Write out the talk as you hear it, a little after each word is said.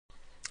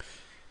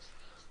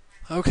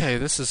Okay,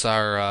 this is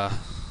our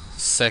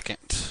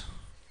second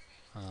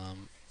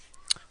um,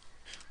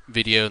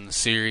 video in the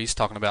series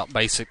talking about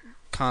basic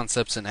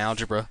concepts in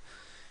algebra.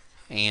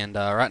 And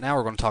right now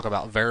we're going to talk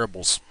about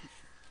variables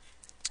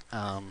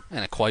and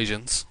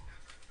equations.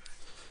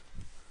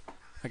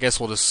 I guess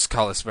we'll just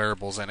call this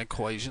variables and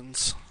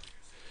equations.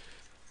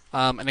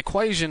 An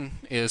equation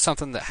is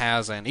something that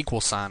has an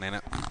equal sign in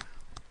it,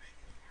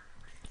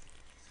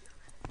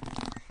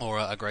 or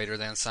a greater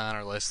than sign,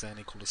 or less than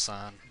equal to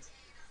sign.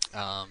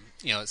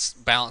 It's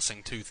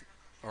balancing two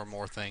or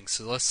more things.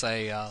 So let's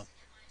say if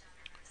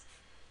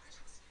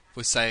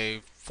we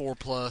say 4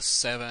 plus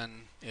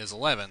 7 is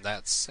 11,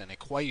 that's an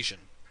equation.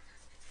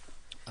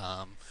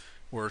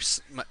 We're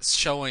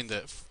showing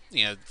that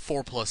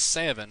 4 plus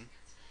 7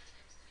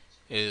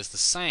 is the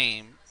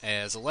same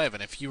as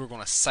 11. If you were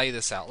going to say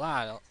this out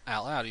loud,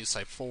 you'd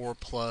say 4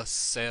 plus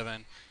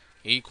 7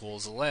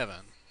 equals 11,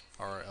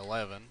 or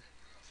 11.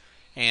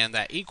 And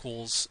that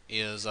equals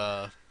is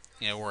where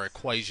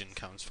equation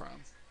comes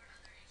from.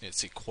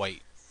 It's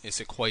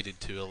equated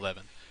to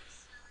 11.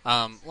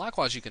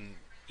 Likewise, you can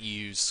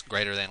use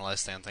greater than,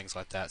 less than, things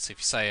like that. So if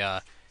you say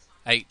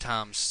 8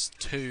 times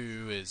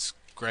 2 is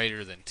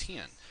greater than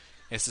 10,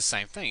 it's the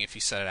same thing. If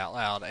you said it out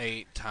loud,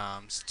 8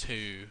 times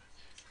 2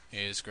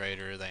 is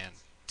greater than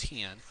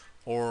 10.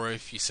 Or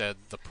if you said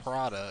the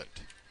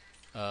product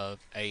of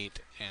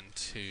 8 and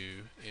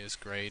 2 is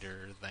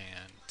greater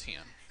than 10.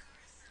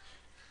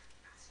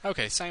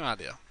 Okay, same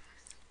idea.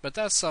 But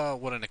that's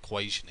what an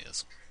equation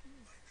is.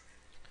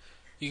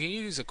 You can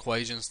use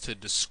equations to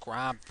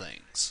describe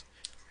things.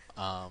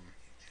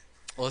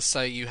 Let's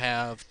say you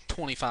have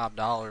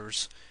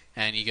 $25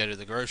 and you go to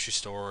the grocery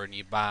store and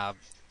you buy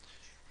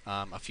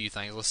a few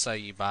things. Let's say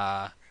you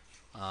buy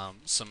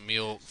some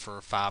milk for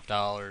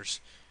 $5,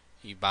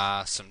 you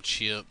buy some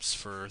chips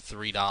for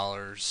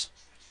 $3,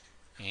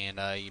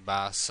 and you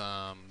buy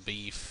some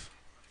beef,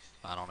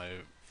 I don't know,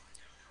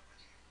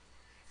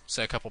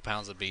 say a couple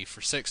pounds of beef for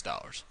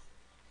 $6.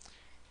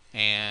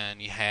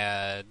 And you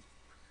had,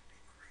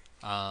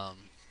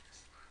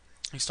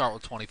 you start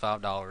with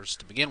 $25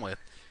 to begin with.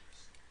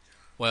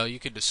 Well, you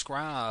could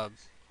describe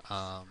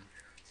how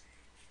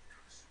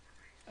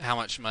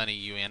much money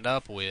you end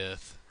up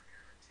with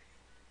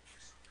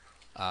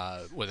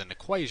an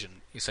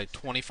equation. You say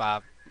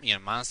 25,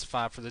 minus the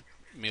 5 for the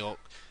milk,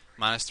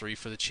 minus 3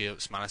 for the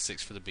chips, minus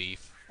 6 for the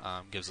beef,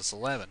 gives us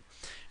 11.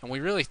 And we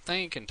really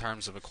think in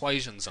terms of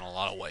equations in a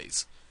lot of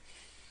ways.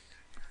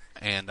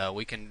 And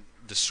we can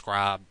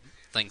describe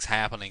things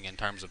happening in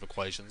terms of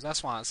equations.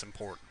 That's why it's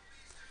important.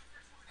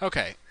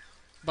 Okay,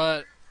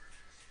 but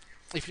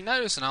if you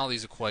notice in all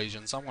these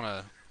equations, I'm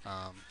going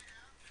to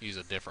use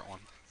a different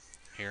one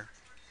here.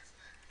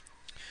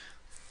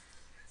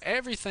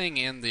 Everything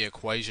in the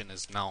equation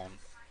is known.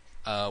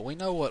 We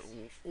know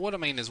what I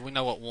mean is we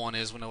know what 1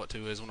 is, we know what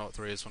 2 is, we know what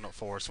 3 is, we know what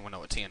 4 is, and we know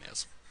what 10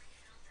 is.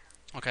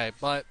 Okay,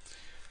 but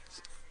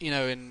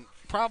in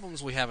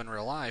problems we have in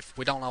real life,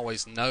 we don't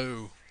always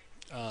know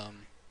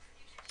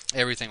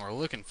everything we're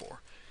looking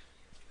for.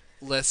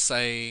 Let's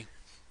say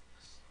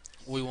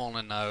we want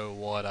to know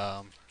what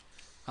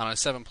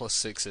 7 plus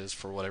 6 is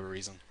for whatever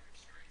reason.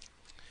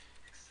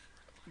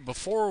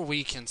 Before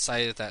we can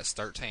say that that's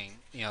 13,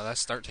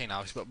 that's 13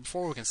 obviously, but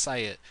before we can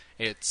say it,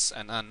 it's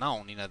an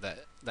unknown.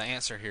 That the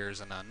answer here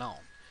is an unknown.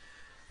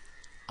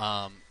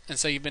 And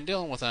so you've been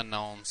dealing with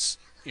unknowns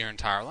your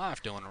entire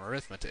life doing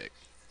arithmetic.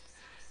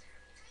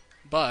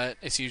 But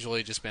it's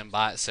usually just been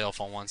by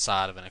itself on one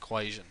side of an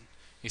equation.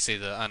 You see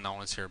the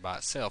unknown is here by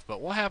itself. But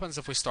what happens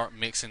if we start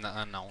mixing the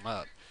unknown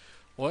up?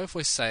 Well, if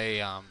we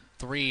say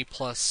 3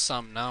 plus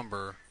some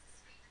number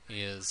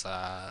is,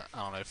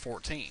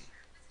 14.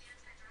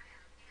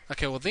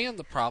 Okay, well then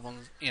the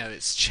problem,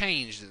 it's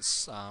changed.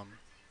 It's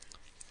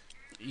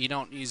you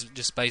don't use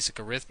just basic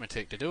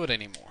arithmetic to do it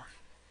anymore.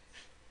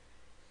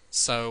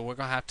 So we're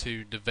going to have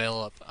to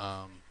develop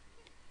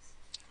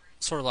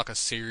sort of like a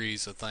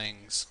series of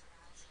things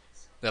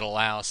that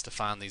allow us to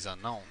find these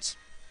unknowns.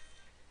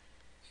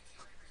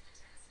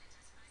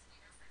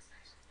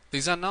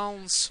 These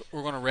unknowns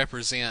we're going to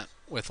represent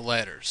with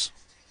letters.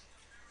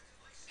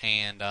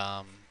 And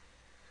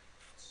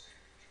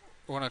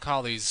we're going to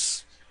call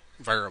these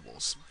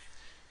variables.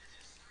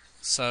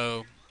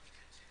 So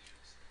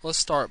let's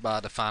start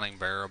by defining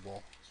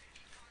variable.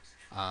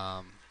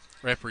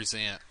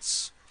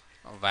 Represents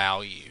a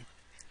value.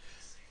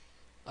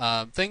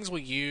 Things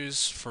we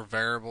use for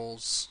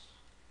variables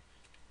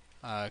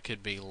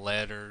could be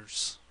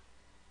letters,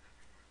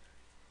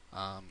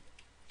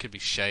 could be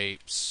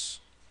shapes,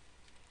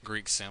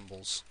 Greek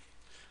symbols.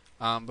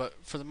 But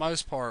for the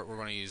most part, we're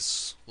going to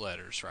use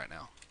letters right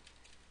now.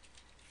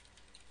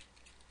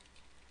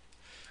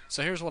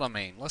 So here's what I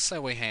mean. Let's say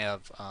we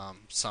have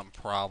some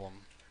problem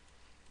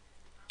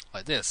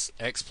like this.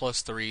 X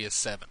plus 3 is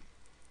 7.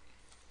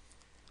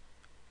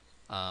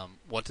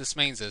 What this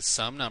means is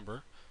some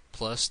number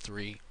plus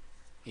 3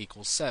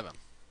 equals 7.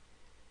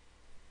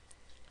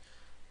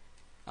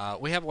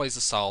 We have ways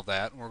to solve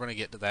that, and we're going to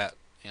get to that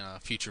in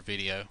a future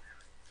video.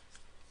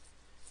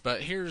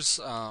 But here's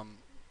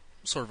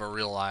sort of a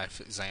real life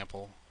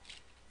example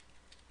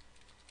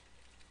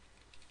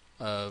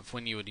of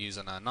when you would use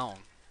an unknown.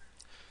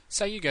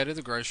 Say you go to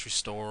the grocery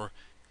store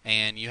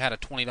and you had a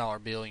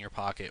 $20 bill in your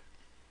pocket,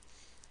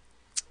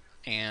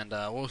 and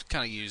we'll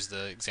kind of use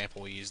the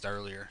example we used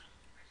earlier.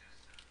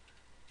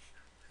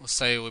 Let's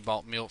say we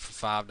bought milk for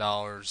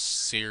 $5,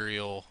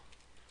 cereal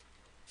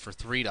for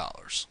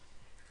 $3.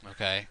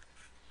 Okay,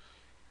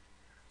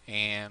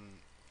 and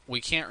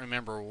we can't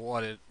remember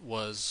what it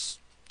was.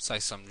 Say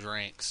some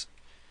drinks.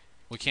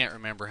 We can't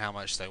remember how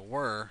much they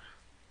were,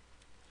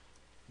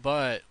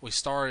 but we with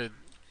started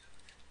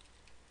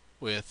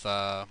with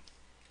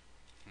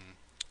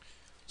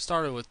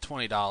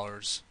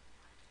 $20,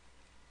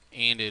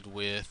 ended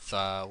with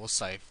we'll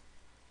say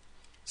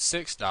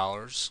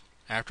 $6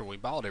 after we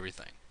bought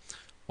everything.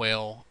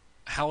 Well,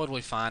 how would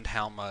we find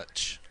how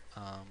much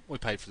we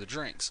paid for the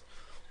drinks?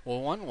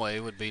 Well, one way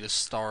would be to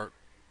start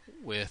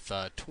with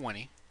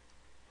 20,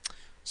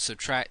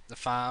 subtract the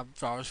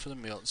 $5 for the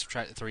milk,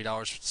 subtract the $3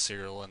 for the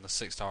cereal, and the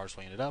 $6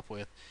 we ended up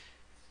with,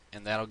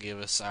 and that'll give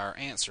us our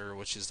answer,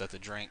 which is that the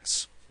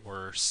drinks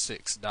were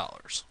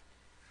 $6.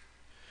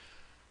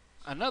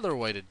 Another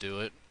way to do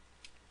it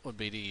would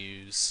be to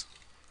use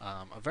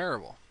a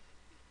variable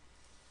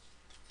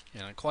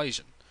in an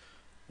equation.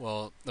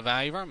 Well, the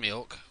value of our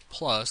milk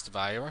plus the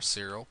value of our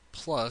cereal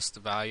plus the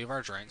value of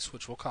our drinks,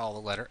 which we'll call the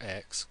letter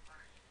X,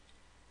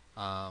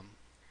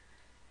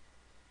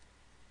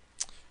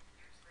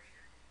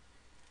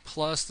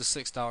 plus the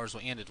 $6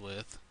 we ended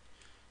with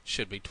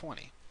should be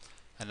 20.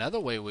 Another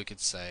way we could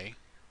say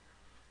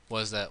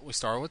was that we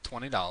started with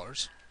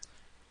 $20.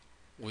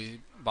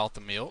 We bought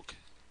the milk,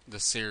 the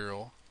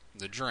cereal,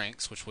 the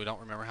drinks, which we don't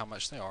remember how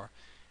much they are,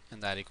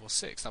 and that equals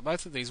 6. Now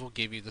both of these will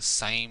give you the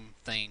same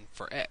thing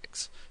for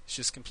X. It's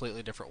just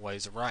completely different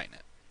ways of writing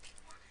it.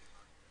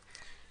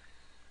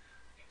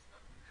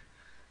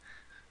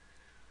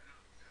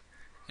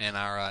 In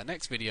our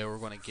next video, we're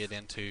going to get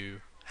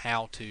into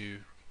how to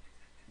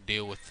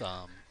deal with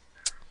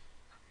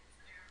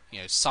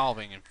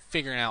solving and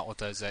figuring out what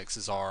those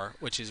X's are,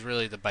 which is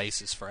really the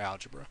basis for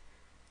algebra.